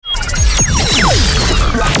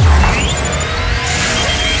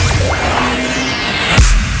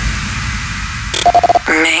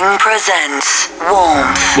Ming presents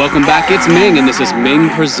Warmth. Welcome back, it's Ming, and this is Ming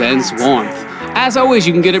Presents Warmth. As always,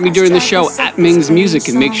 you can get at me during the show at Ming's Music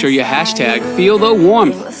and make sure you hashtag Feel the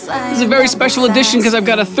Warmth. This is a very special edition because I've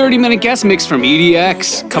got a 30-minute guest mix from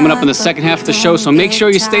EDX coming up in the second half of the show, so make sure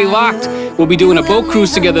you stay locked. We'll be doing a boat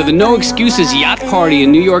cruise together, the No Excuses Yacht Party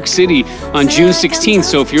in New York City on June 16th,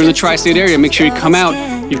 so if you're in the tri-state area, make sure you come out.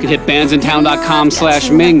 You can hit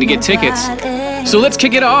bandsintown.com/Ming to get tickets. So let's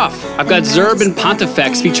kick it off. I've got Zerb and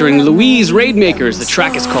Pontifex featuring Louise Raidmakers. The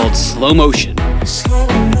track is called Slow Motion. Slow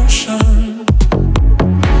motion.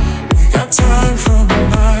 We got time from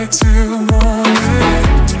night till morning.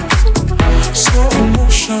 Slow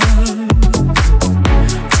motion.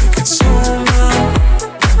 Take it slow now,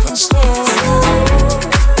 never slow.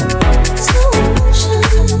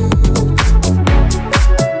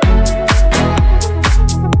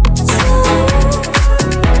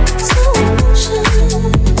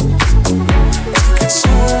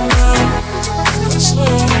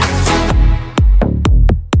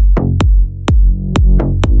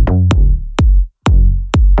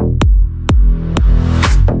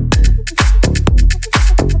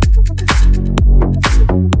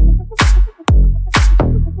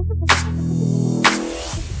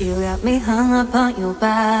 Me hung up on your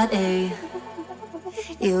body.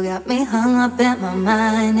 You got me hung up and my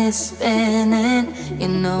mind is spinning. You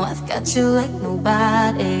know I've got you like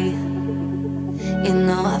nobody. You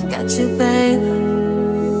know I've got you, babe.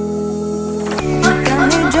 You got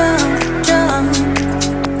me drunk, drunk.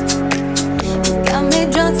 You got me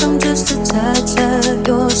drunk from just a touch of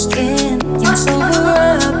your skin. You sober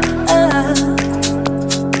up.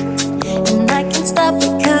 And I can't stop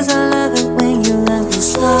because I love it when you love me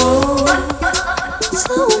slow.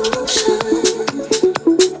 Slow motion.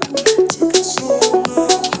 Take it slow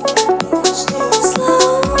motion.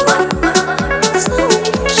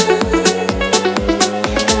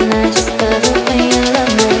 And I just love it when you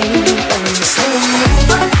love me slow.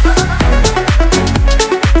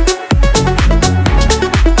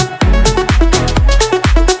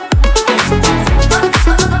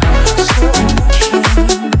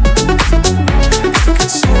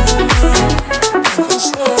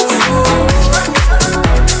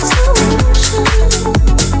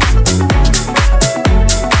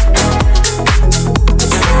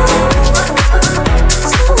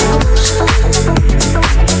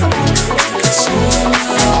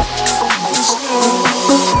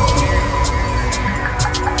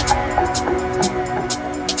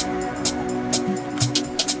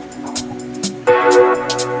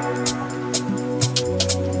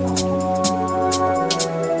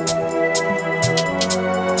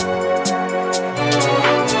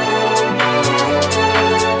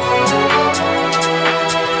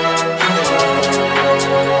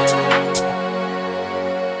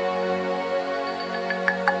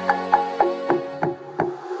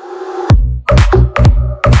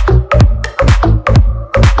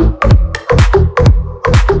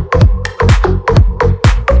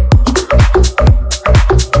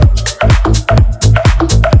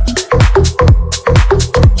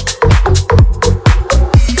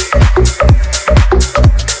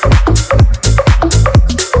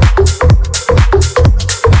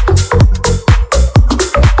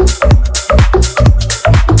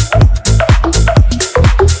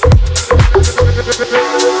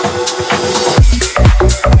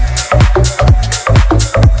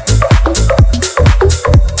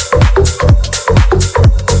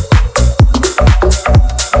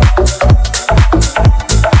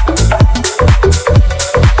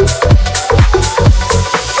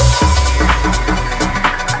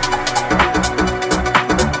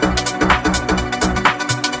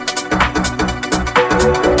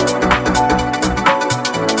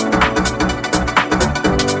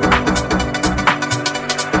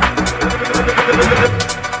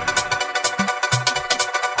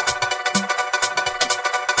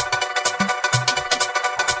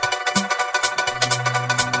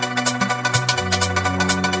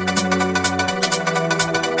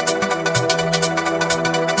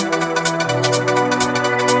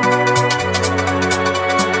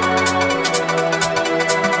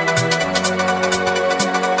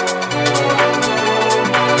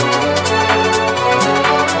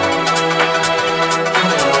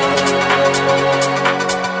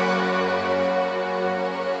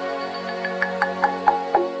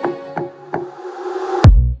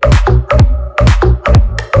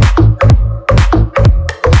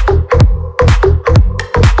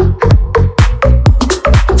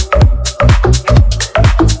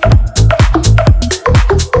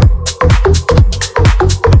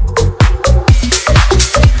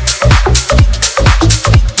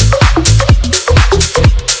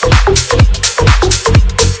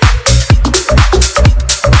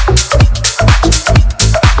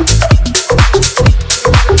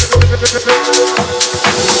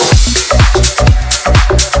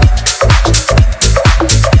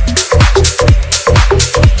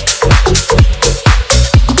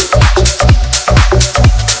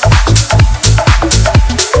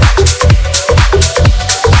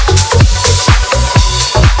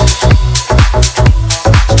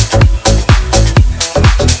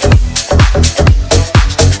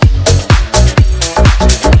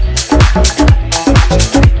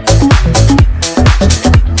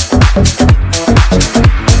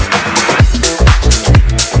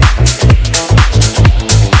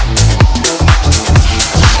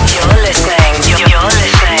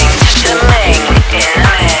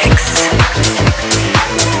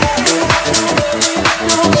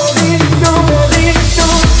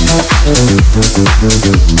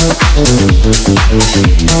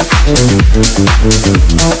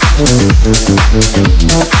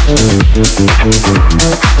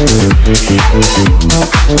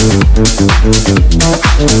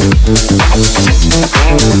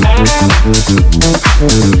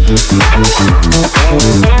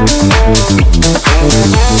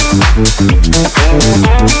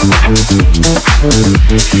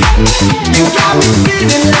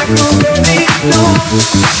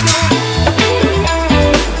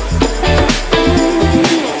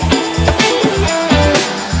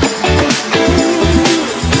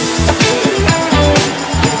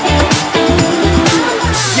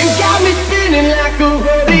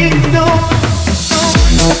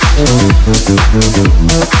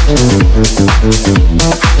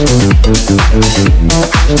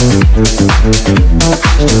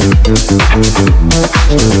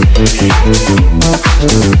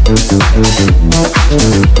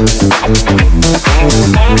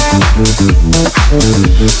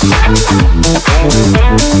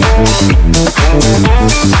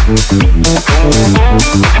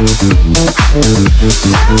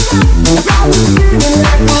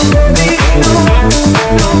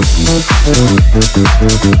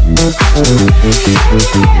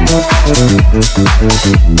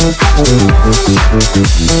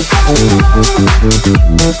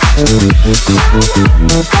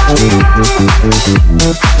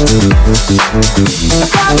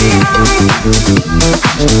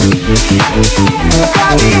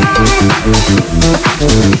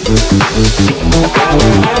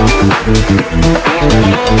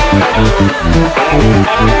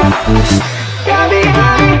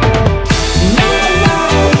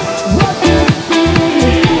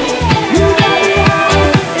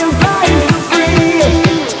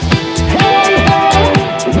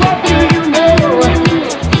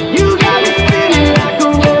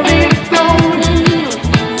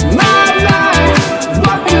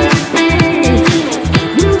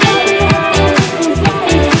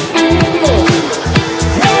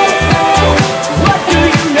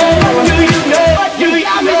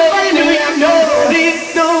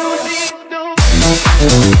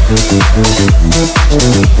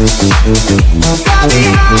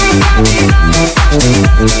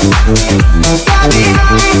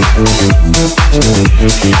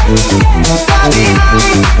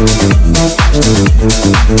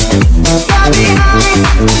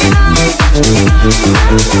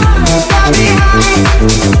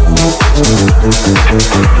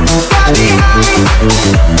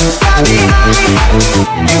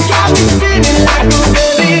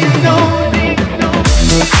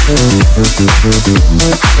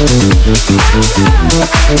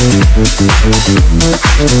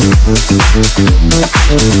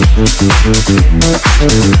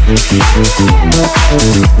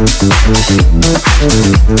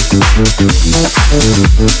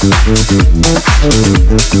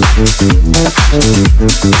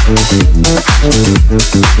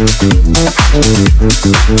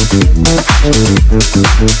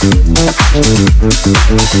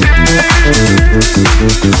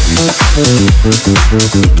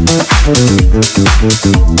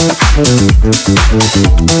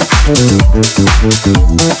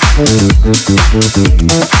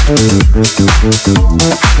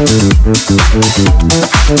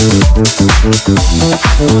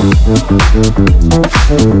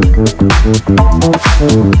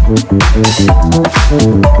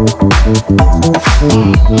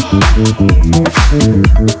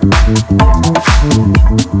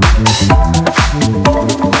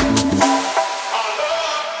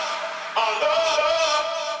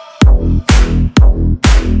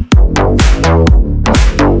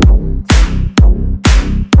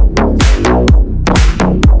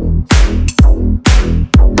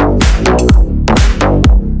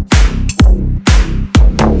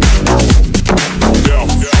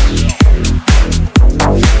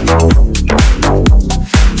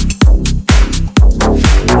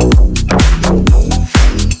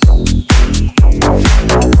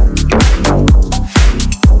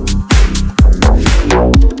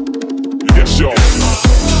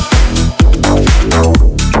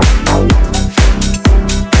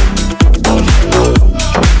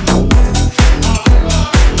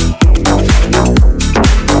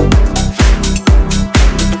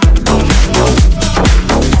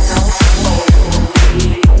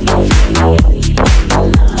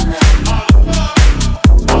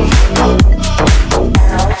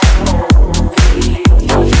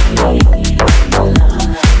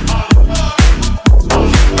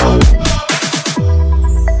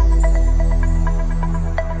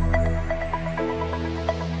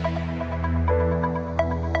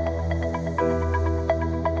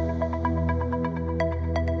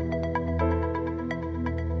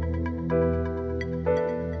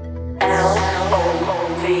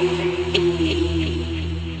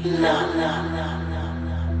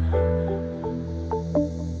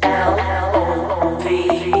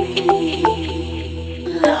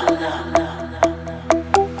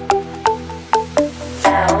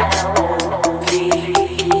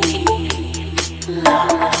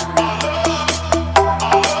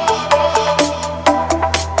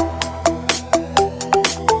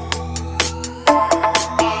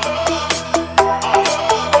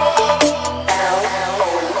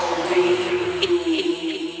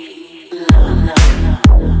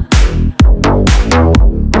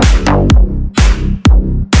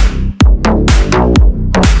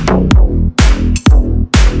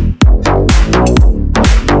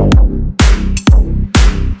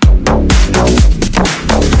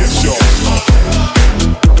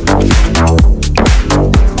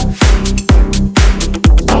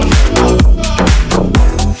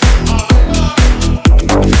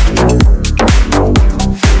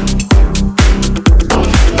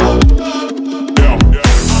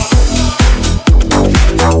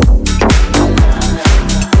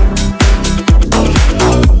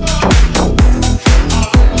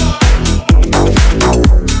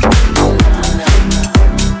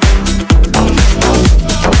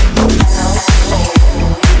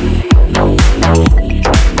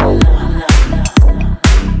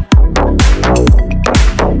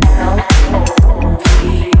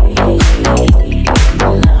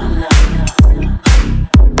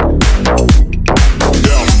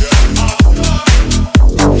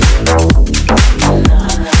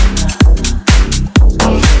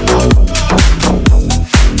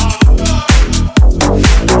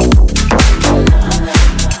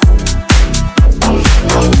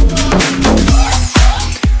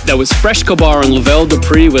 was Frescobar and Lavelle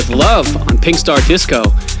Dupree with Love on Pink Star Disco.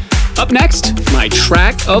 Up next, my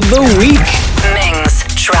track of the week. Ming's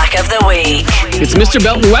track of the week. It's Mr.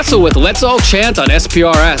 Belton Wetzel with Let's All Chant on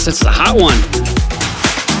SPRS. It's a hot one.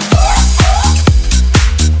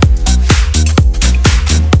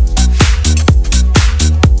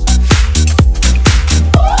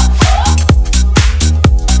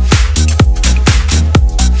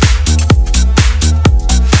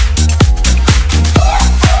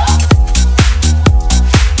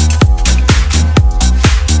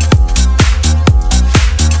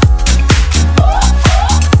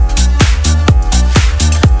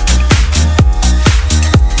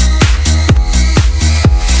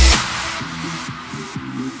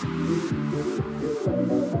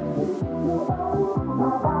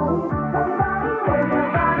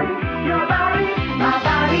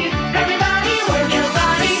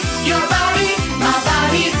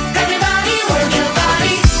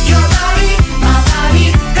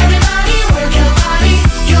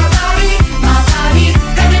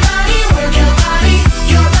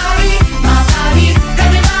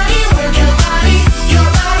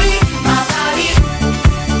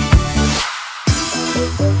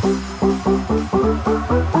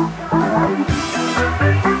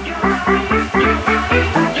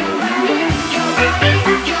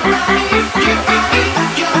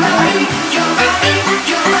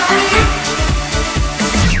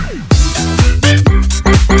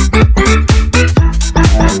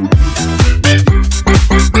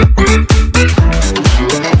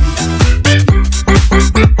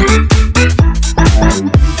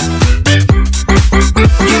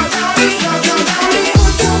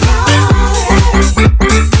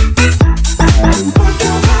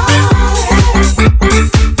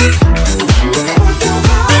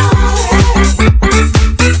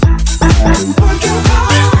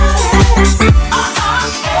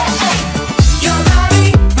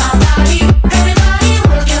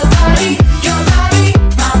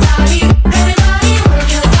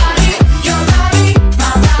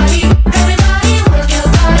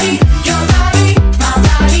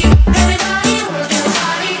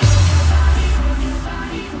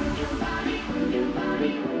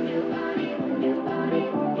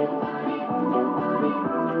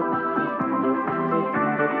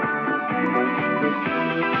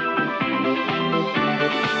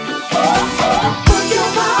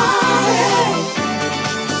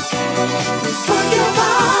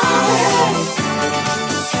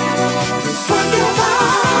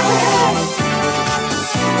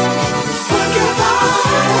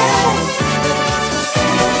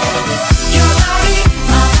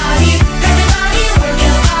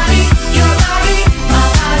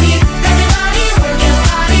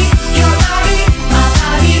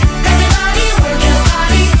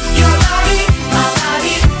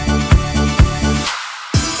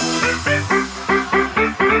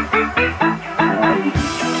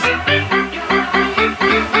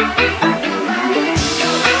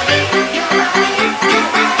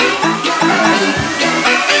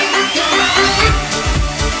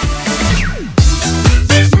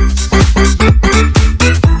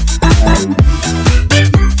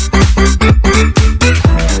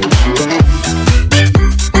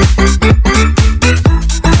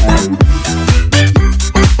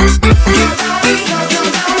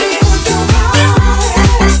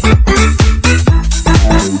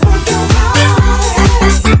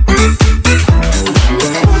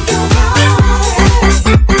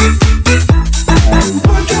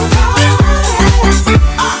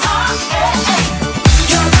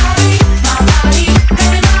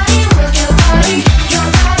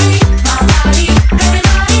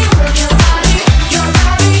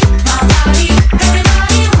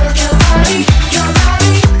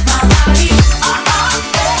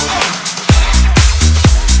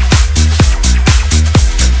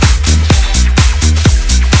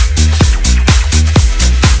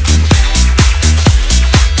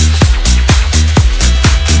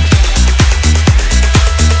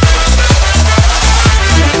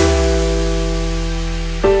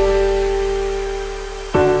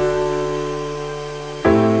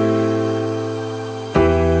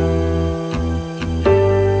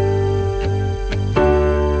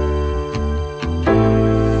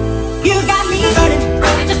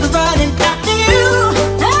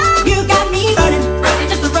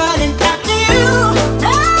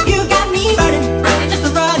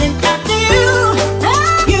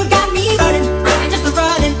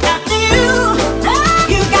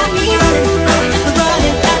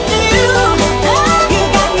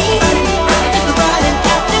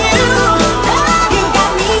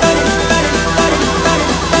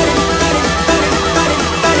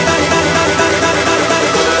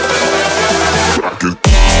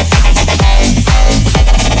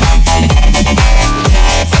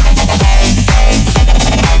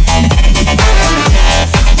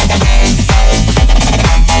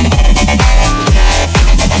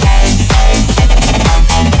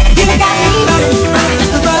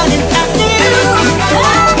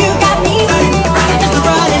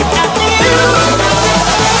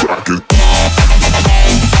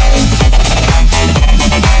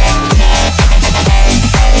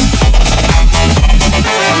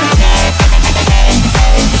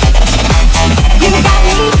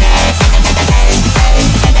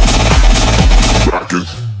 You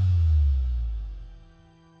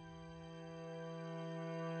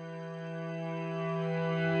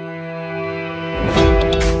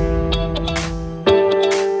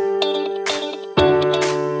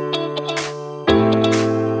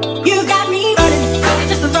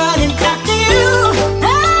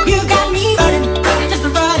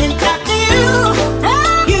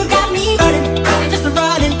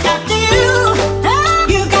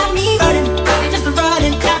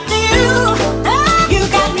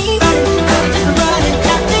got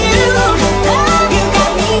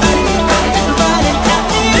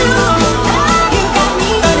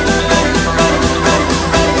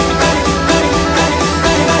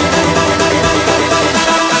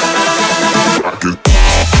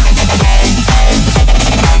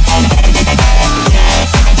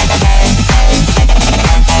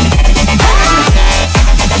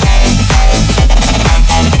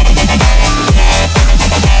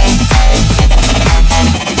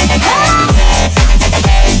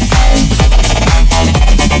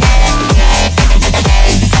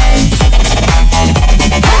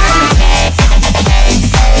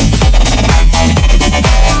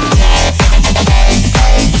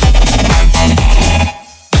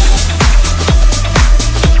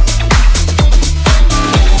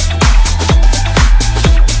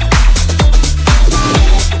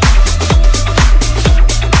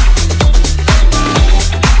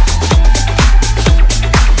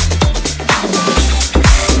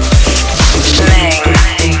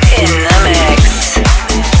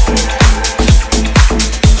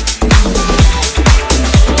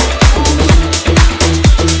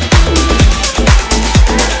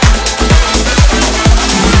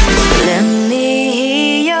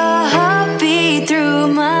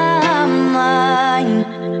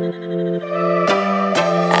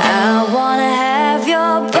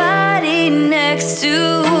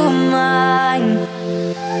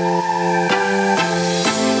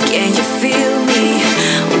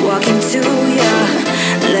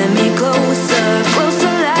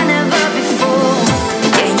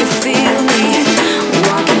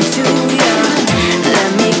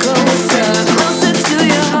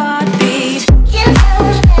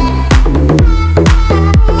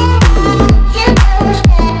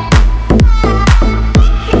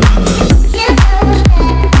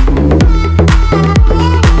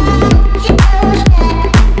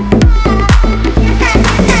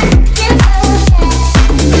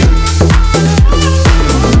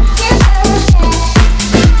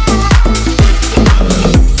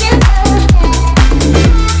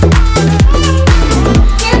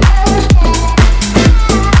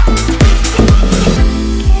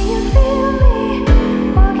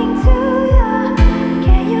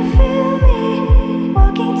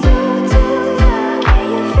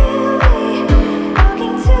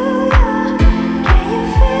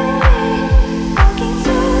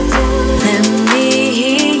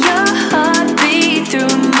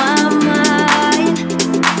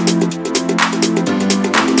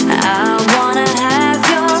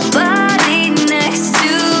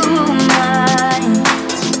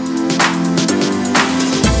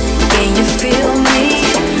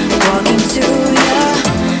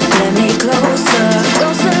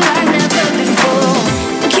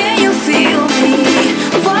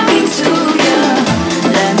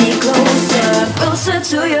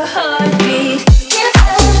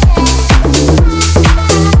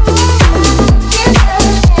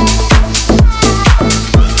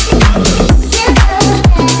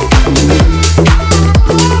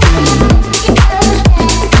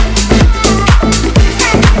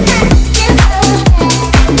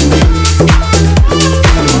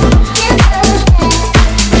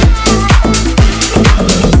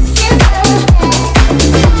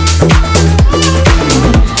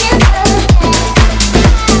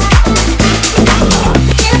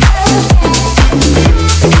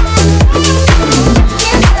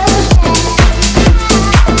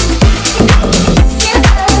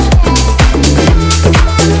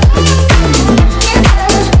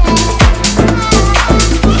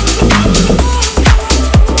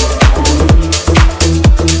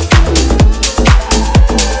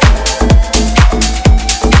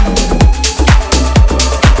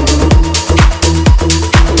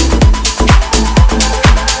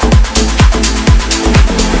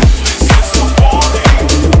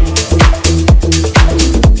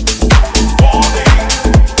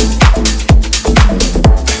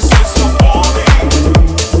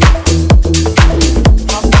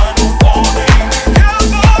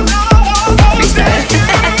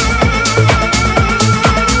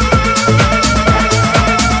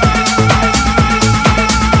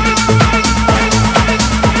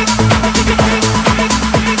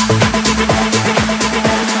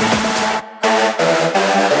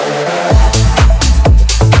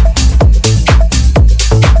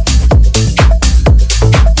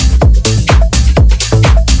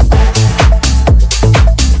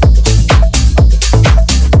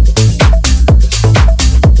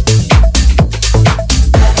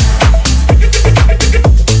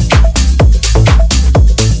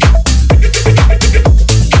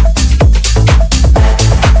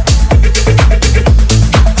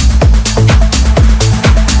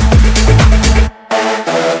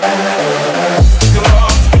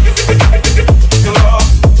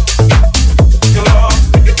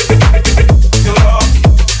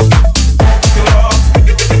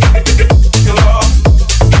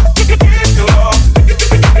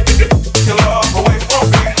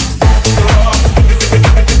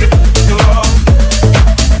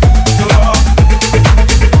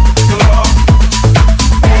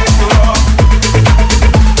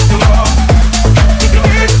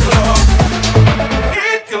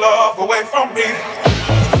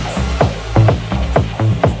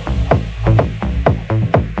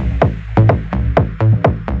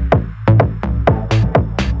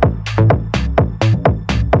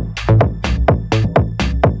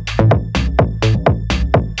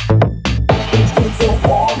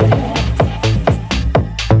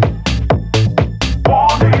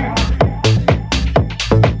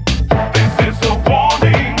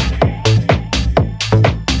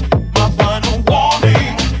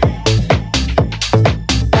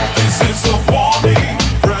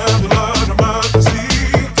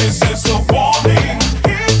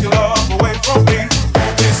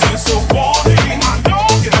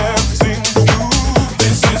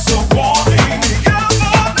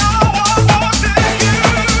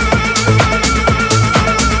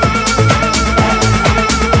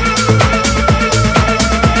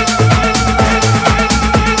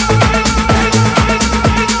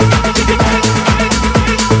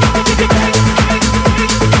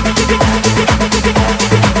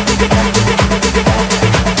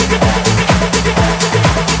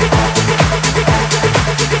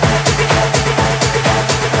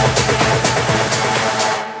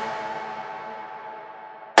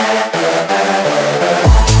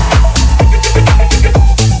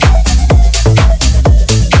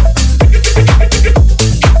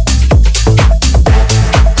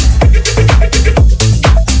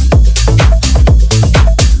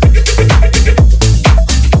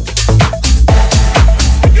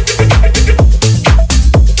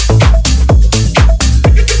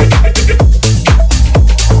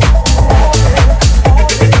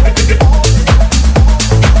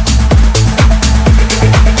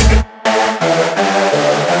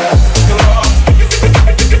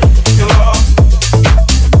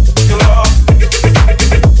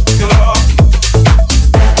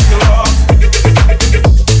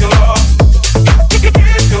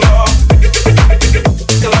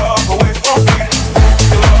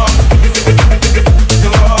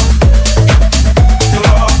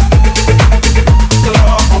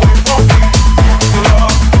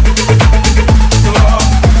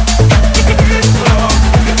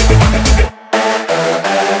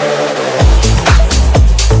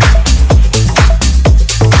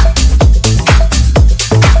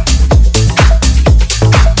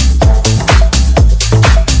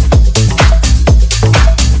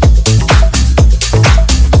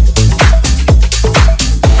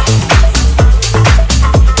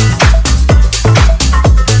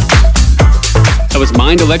is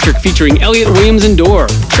Mind Electric featuring Elliot Williams and Dore.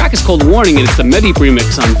 The track is called Warning and it's the Medip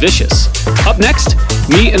remix on Vicious. Up next,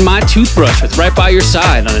 Me and My Toothbrush with Right By Your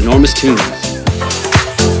Side on Enormous Tunes.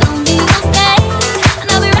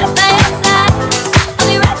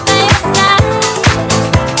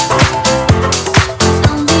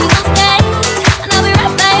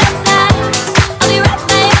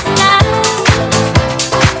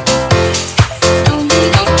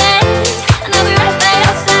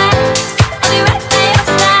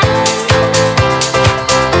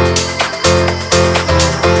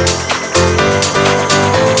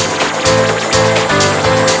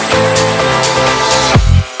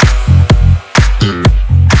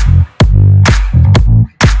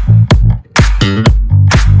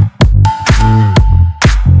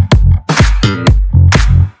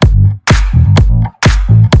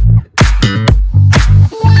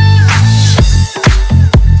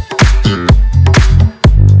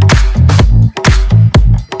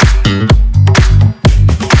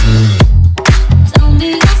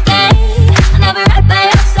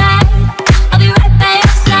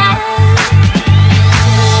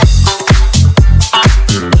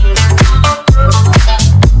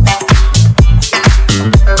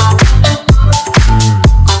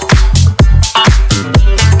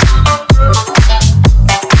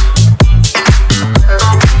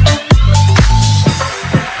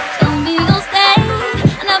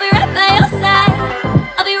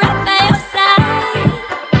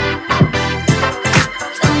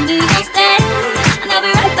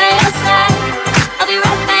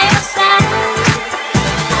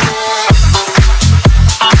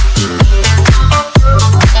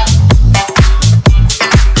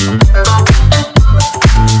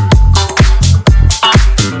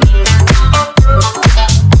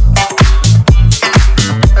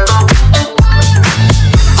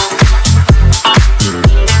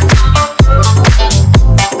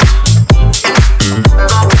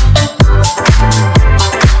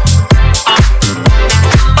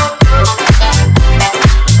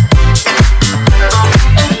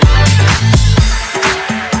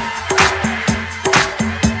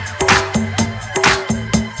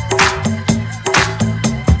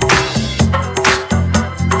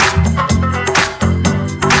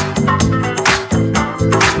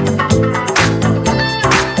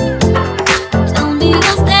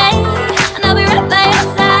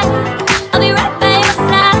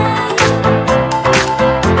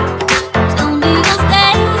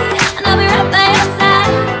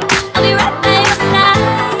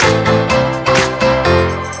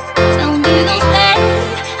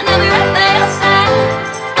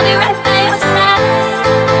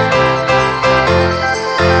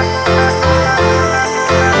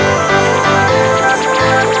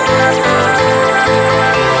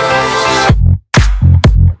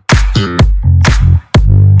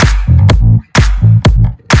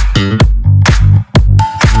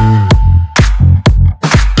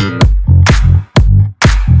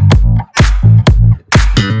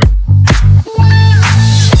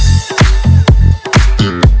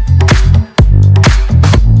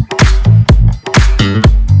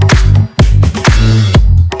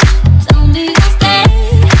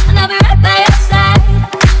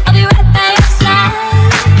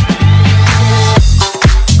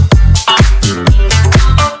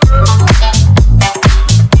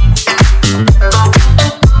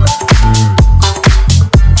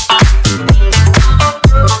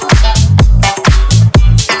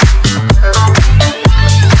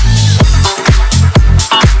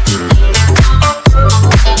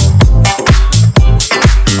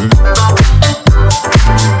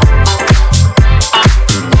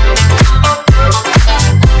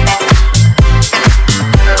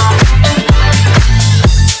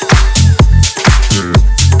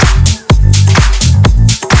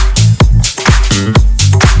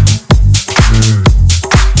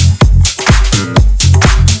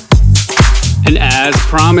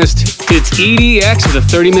 promised, it's EDX with a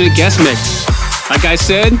 30-minute guest mix. Like I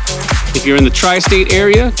said, if you're in the tri-state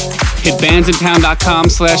area, hit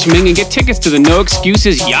bandsintown.com/Ming and get tickets to the No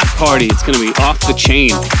Excuses Yacht Party. It's going to be off the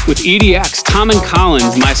chain with EDX, Tom and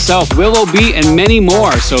Collins, myself, Willow B, and many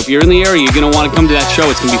more. So if you're in the area, you're going to want to come to that show.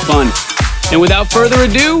 It's going to be fun. And without further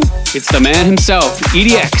ado, it's the man himself,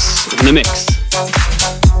 EDX, in the mix.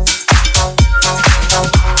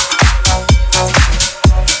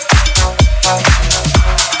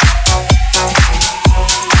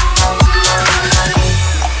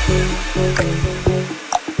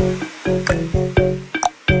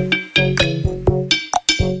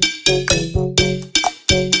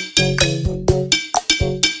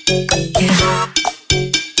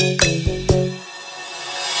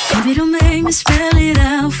 Baby, don't make me spell it it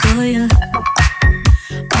out for you.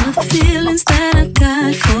 All of the feelings that I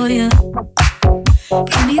got for you.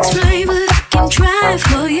 Can't be explained, but I can try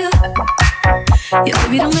for you. Yeah,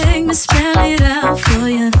 baby, don't make me spell it out for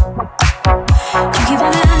you. You keep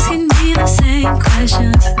on asking me the same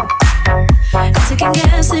questions. I'm second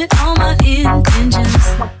guessing all my intentions.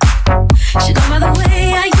 Should know by the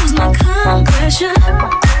way I use my compression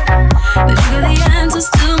that you got the answers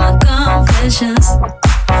to my confessions.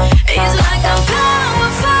 It's like I'm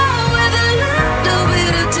powerful with a little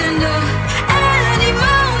bit of tender and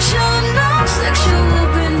emotional sexual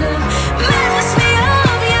bender. Mess me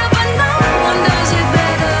up, yeah, but no one does it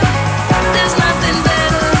better. There's nothing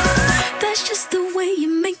better. That's just the way you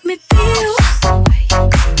make me feel.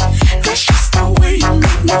 That's just the way you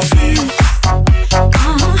make me feel.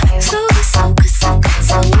 So good, so good, so good,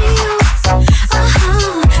 so real.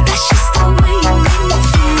 That's just the way you make me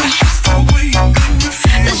feel.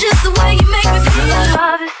 That's just the way you make me feel.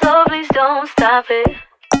 Love it, so please don't stop it.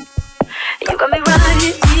 You got me right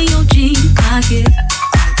here in your jean pocket,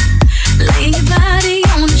 laying your body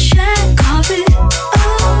on the shag carpet.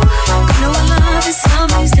 Oh, you know I love it, so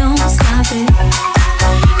please don't stop it.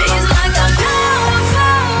 It's like I'm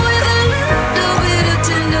powerful with a little bit of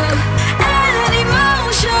tender and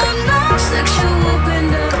emotional sexual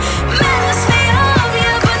bender. Mess me up,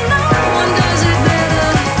 yeah, but no one does it better.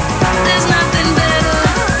 There's nothing better.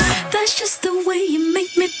 That's just the way you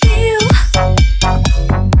make me feel.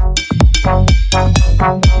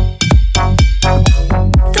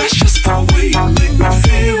 That's just the way you make me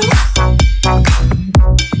feel.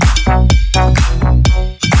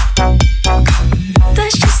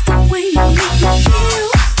 That's just the way you make me feel.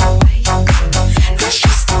 That's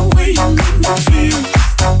just the way you make me feel.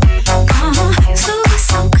 So good,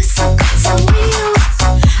 so good, so good, so real.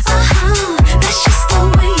 That's just the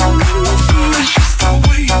way you make me feel.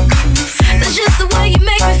 That's just the way you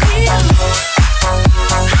make me feel.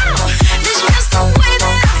 That's just the way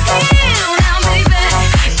that I feel now, baby.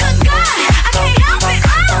 Good God, I can't help it.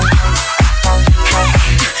 Hey,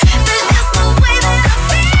 that's just the way that I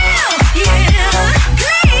feel. Yeah,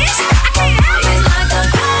 please, I can't help it. It's like I'm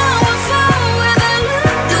powerful with a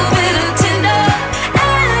little bit of tender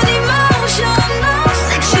and emotional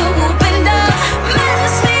sexual bender.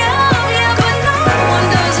 Mess me up, yeah, but no one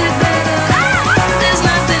does it better. There's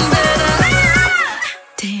nothing better.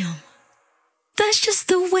 Damn. That's just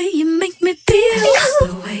the way you make me feel.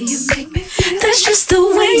 That's just the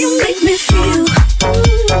way you make me feel.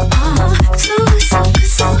 So good, so good,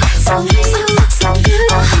 so good, so real.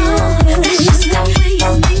 That's just the way you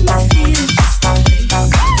make me feel.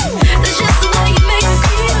 That's just the way you make me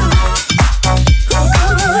feel.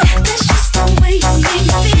 That's just the way you make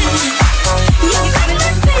me feel. You make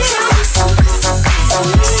me feel so good, so good, so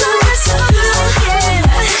good, so good, so good. Yeah,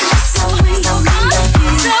 that's just the way you make me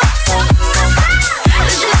feel.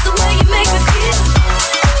 That's just the way you make me feel.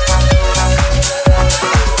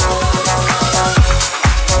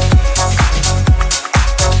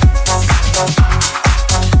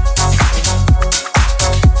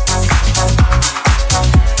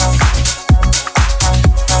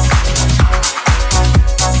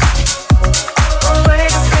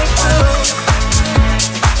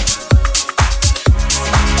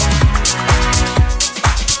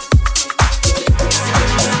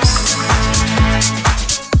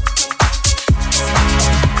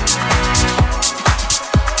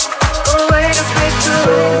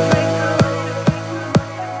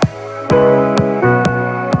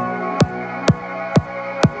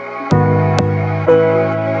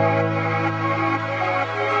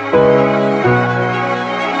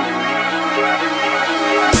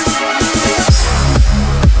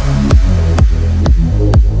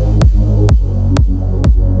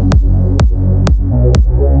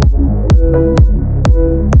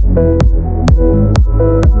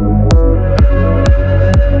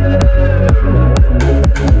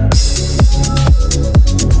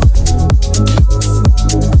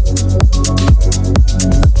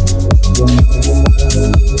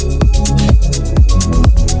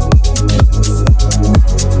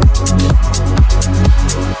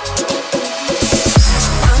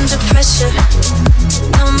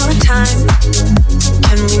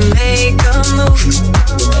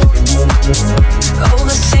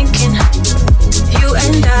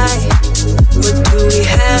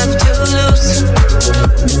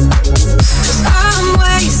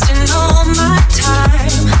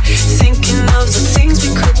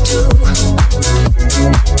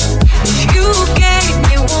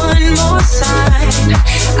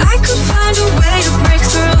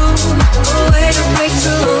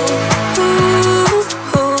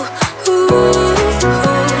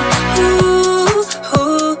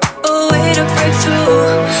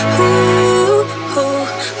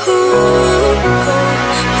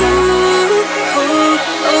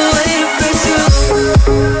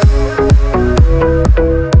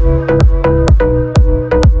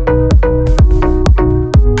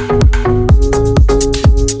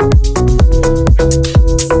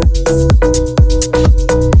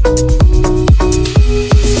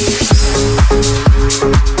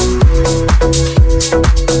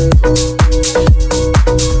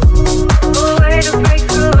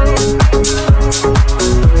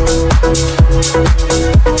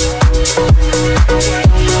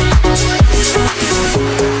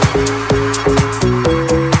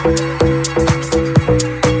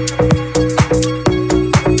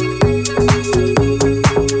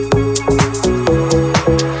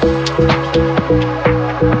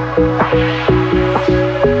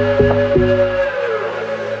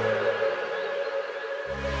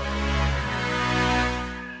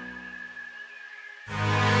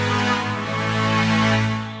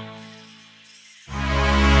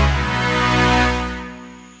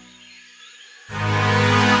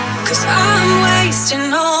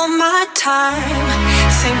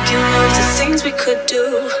 things we could do.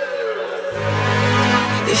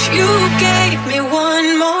 If you gave me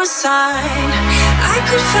one more sign, I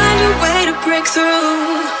could find a way to break through,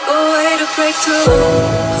 a way to break through.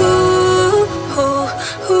 Ooh, ooh,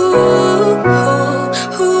 ooh, ooh,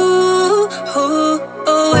 ooh, ooh,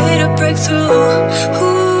 a way to break through.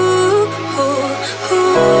 Ooh, ooh, ooh,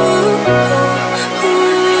 ooh,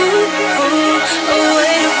 ooh, ooh, a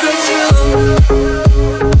way to break through.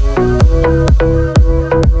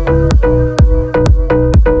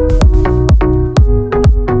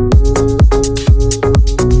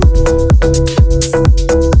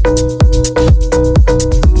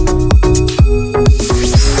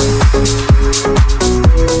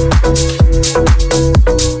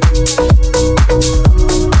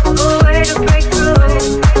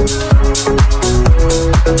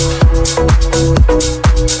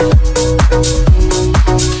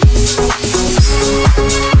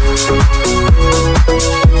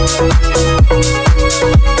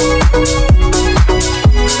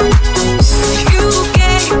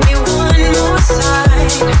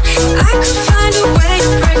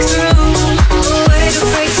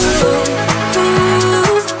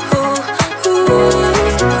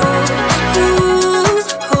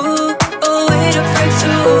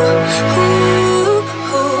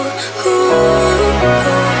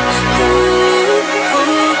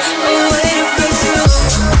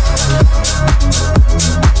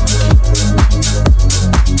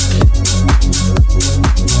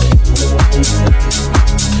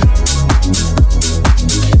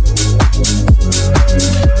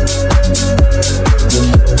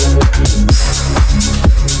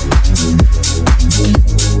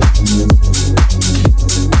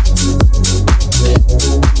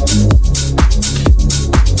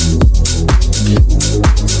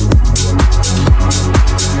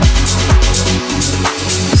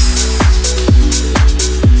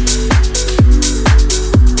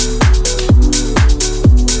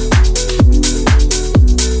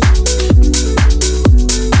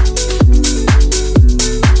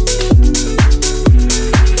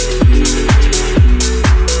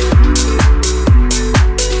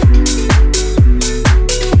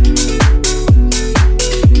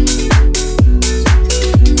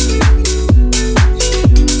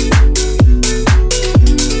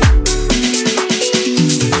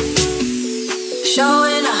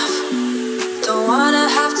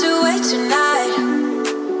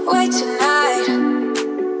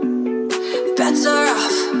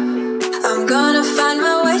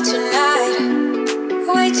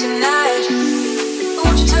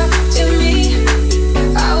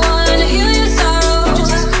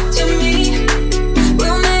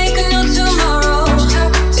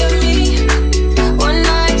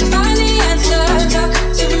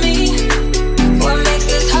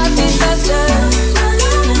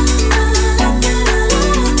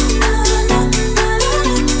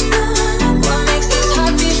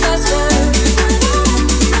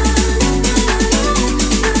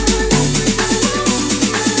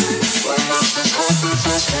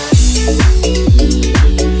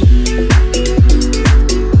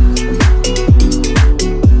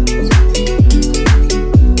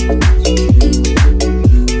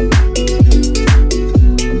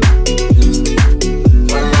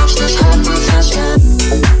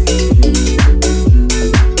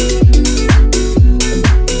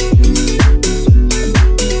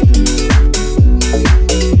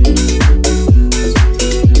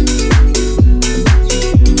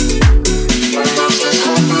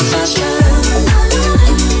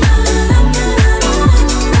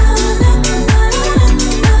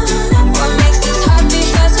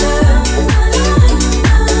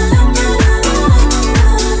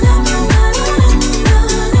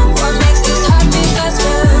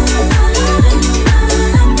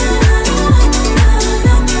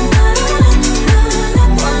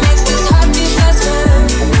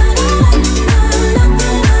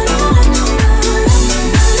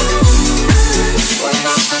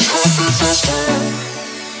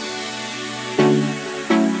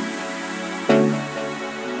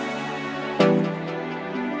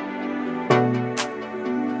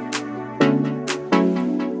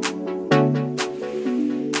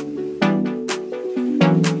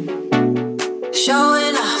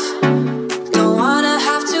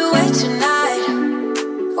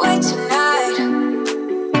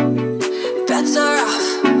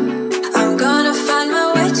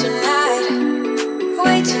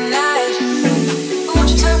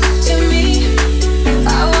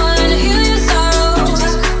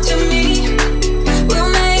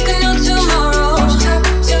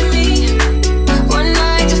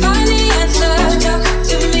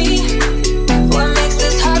 What makes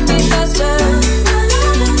this heart beat faster?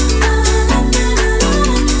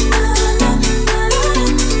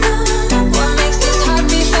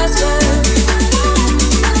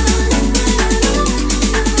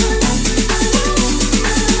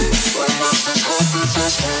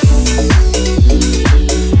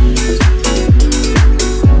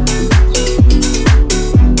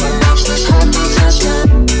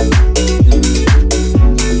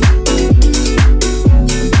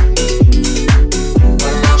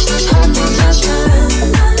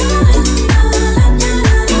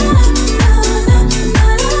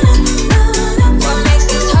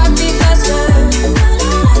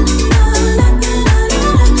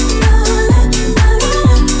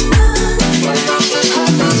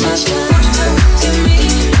 To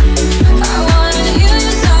me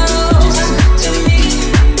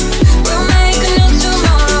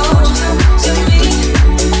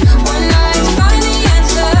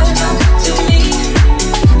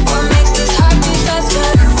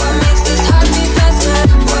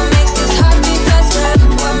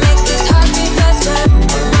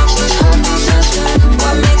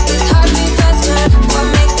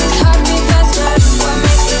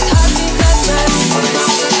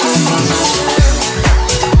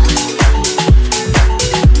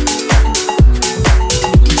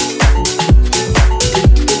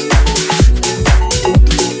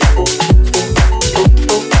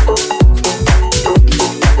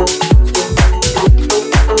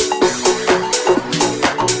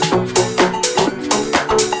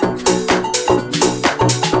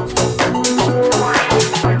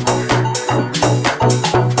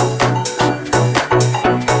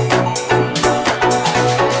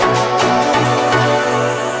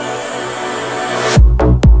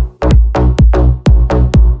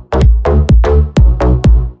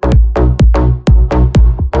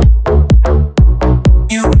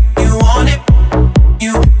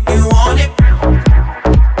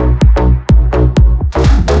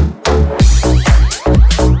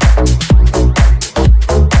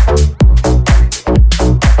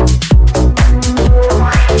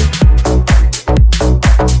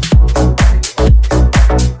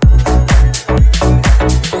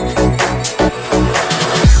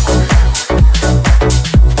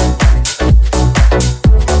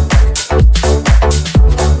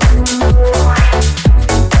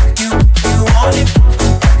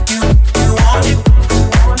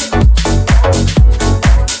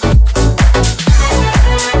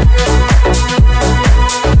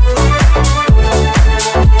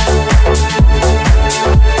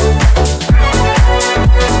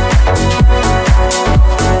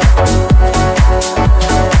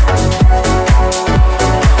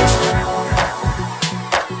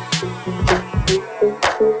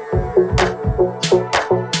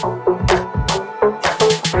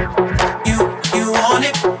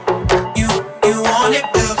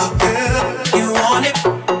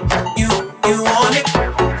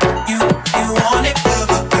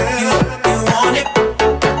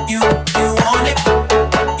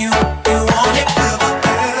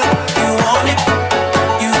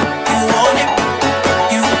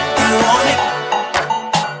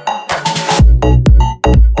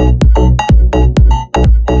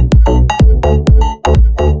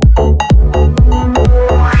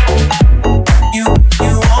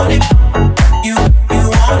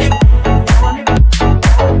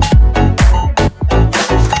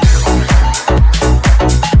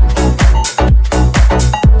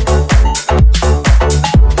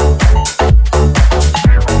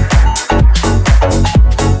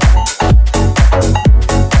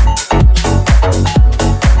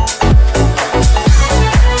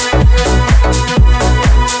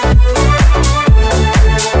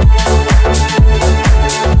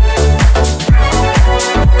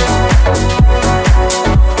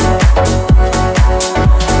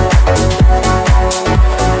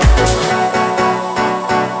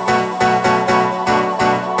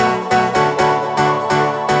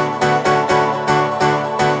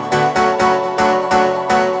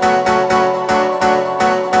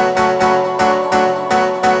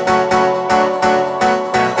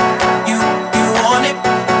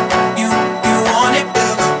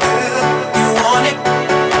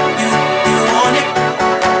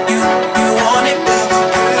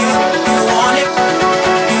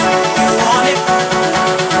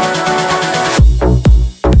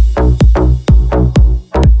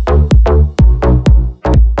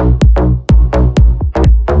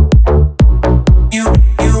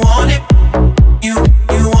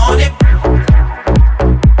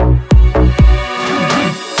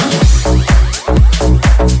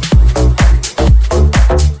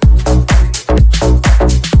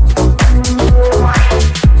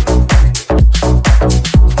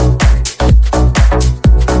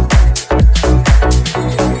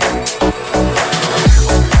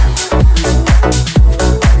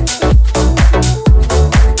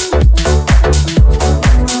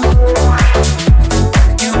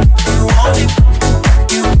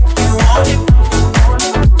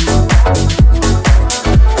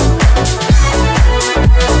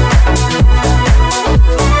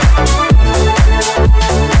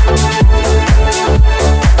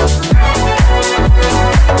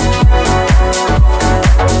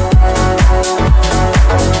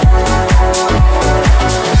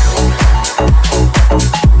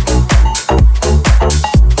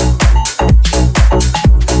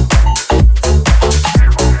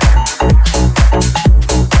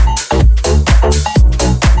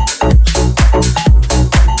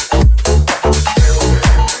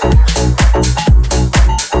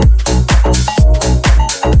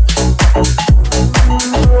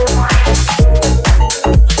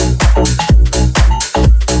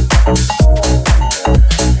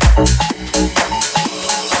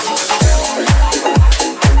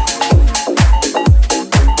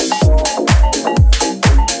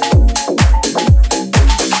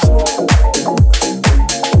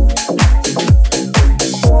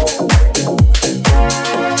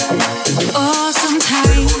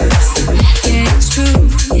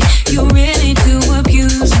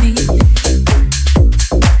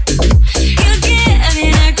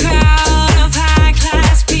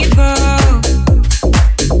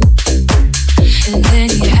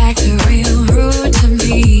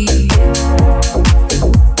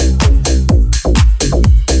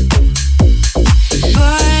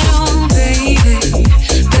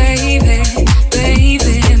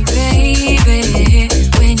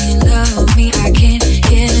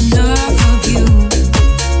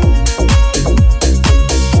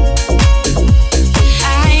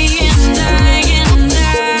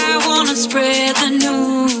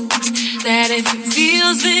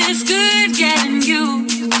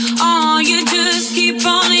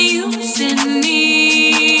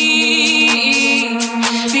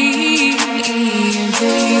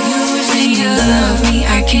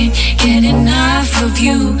can't get enough of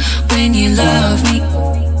you. When you love me,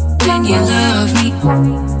 when you love me,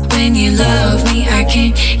 when you love me, I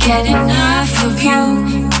can't get enough of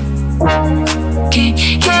you. Can't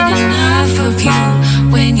get enough of you.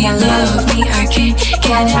 When you love me, I can't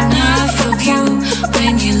get enough of you.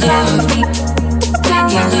 When you love me, when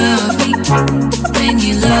you love me, when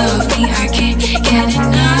you love me, I can't get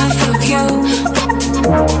enough of you.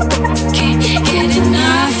 Can't get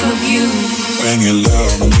enough of you. When you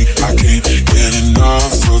love me, I can't get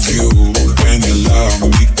enough of you. When you love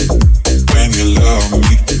me, when you love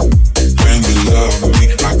me, when you love me,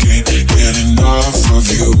 I can't get enough of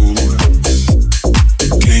you.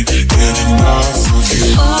 Can't get enough of you.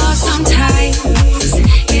 Oh, sometimes,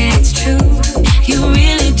 yeah, it's true. You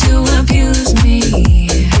really do abuse me.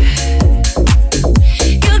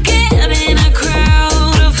 You get in a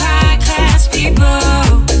crowd of high-class people,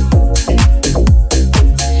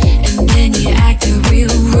 and then you act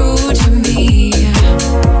real rude to me.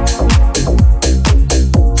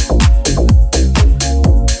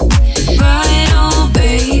 But oh,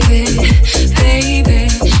 baby, baby,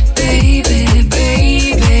 baby,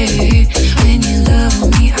 baby, when you love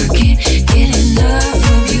me, I can't get enough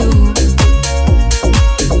of you.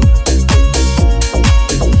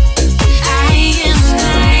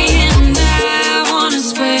 I wanna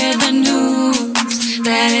spread the news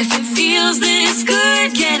that if it feels this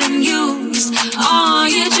good getting used, oh,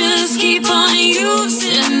 you just keep on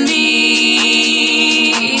using me.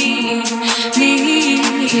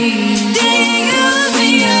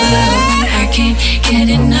 When you love me, I can't get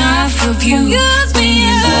enough of you. When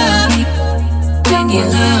you love me, when you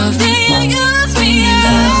love me, when you love me,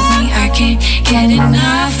 I can't get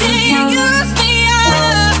enough of you.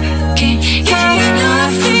 Can't get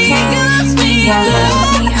enough of you. When you love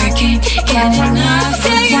me, I can't get enough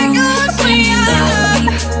of you. When you love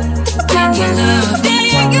me, when you love me,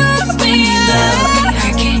 when you love me,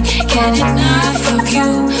 I can't get enough of you.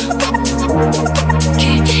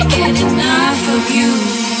 Can't get enough of you.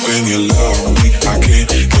 When you love me, I can't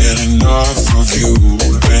get enough of you.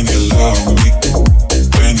 When you love me,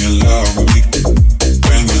 when you love me,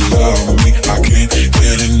 when you love me, I can't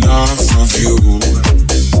get enough of you.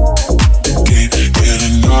 Can't get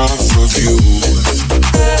enough of you.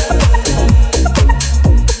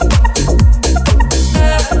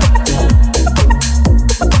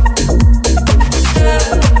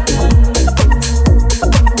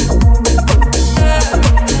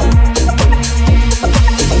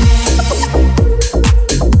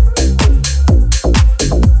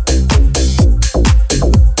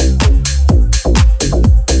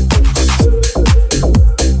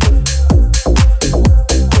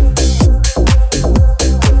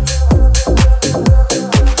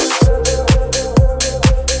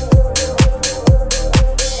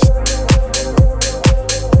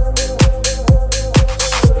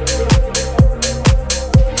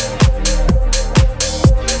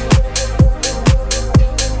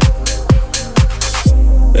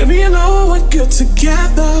 Baby, you know we're good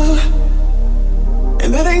together,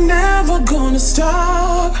 and that ain't never gonna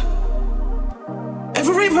stop.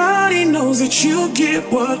 Everybody knows that you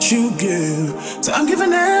get what you give, so I'm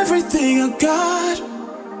giving everything I got.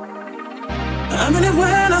 I'm in it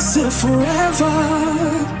when I said forever,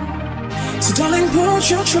 so darling, put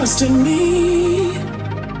your trust in me.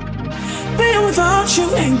 Being without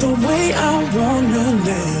you ain't the way I wanna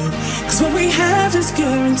live, 'cause what we have is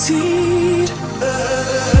guaranteed.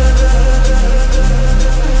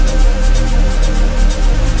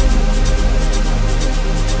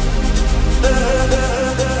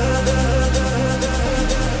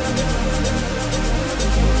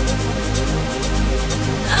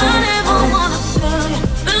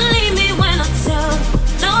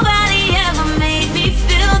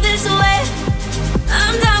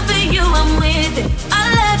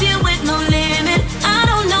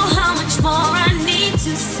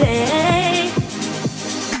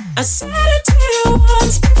 I said it to you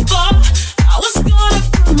once before, I was gonna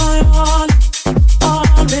put my all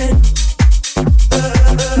in.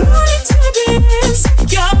 No need to be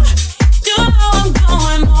insecure, you know I'm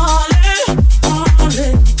going all in. Oh,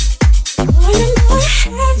 you know you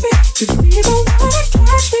had me to be the one to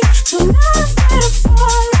catch me, so now I'm better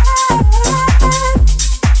falling.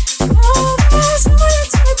 No, there's no need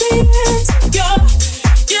to be insecure,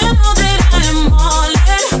 you know that I am all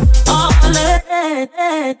in.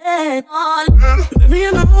 Baby,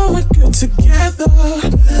 you know we're good together,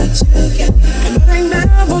 and that ain't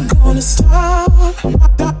never gonna stop.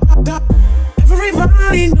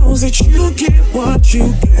 Everybody knows that you get what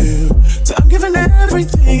you give, so I'm giving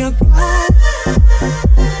everything I got.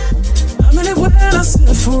 I'm in it when I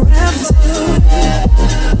said forever.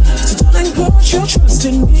 you trust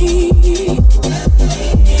in me.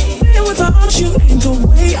 Being without you ain't the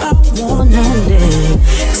way I wanna live.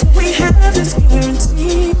 'Cause what we have is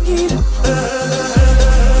guaranteed.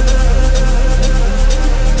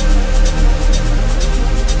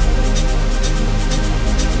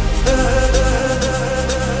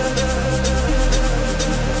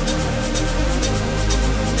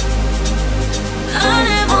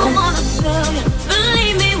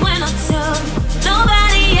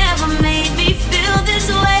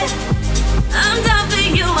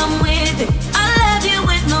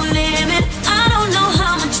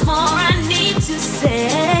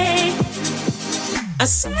 I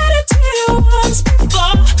said it to you once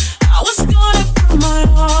before. I was gonna put my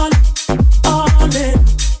all in.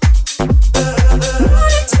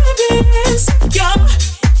 Wanting to be insecure.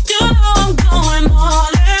 You know I'm going all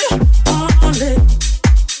in.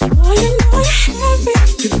 Oh, you know you had me.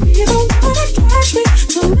 You be the one to catch me.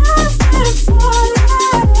 So now I'm fighting for it.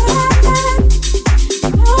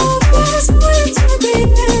 Oh, there's no way to be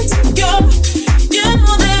insecure. You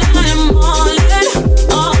know that I am all in.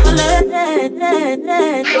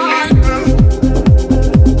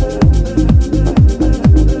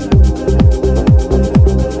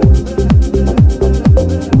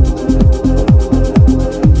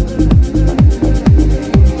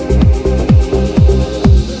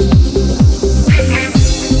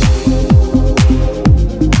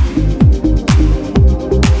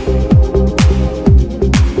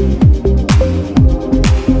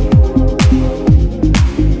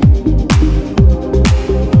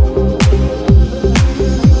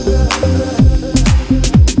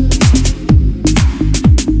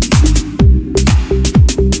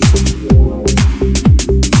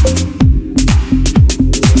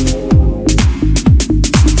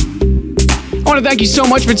 Thank you so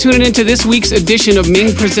much for tuning in to this week's edition of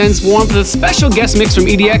Ming Presents Warmth with a special guest mix from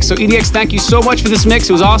EDX. So EDX, thank you so much for this mix.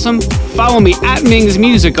 It was awesome. Follow me at Ming's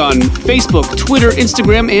Music on Facebook, Twitter,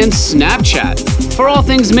 Instagram, and Snapchat. For all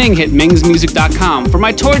things Ming, hit mingsmusic.com. For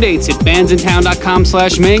my tour dates, hit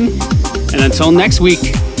bandsintown.com/Ming. And until next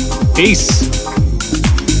week, peace.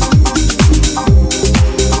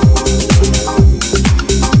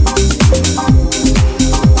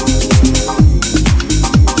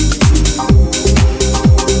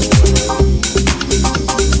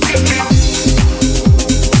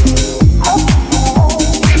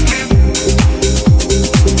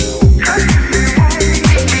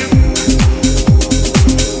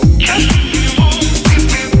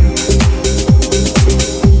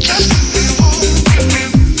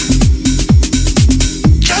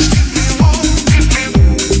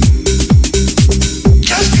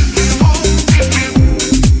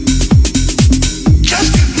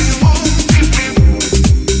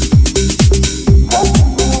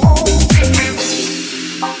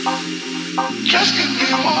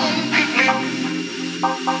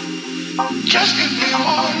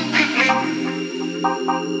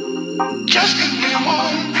 Just give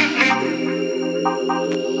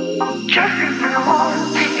me one.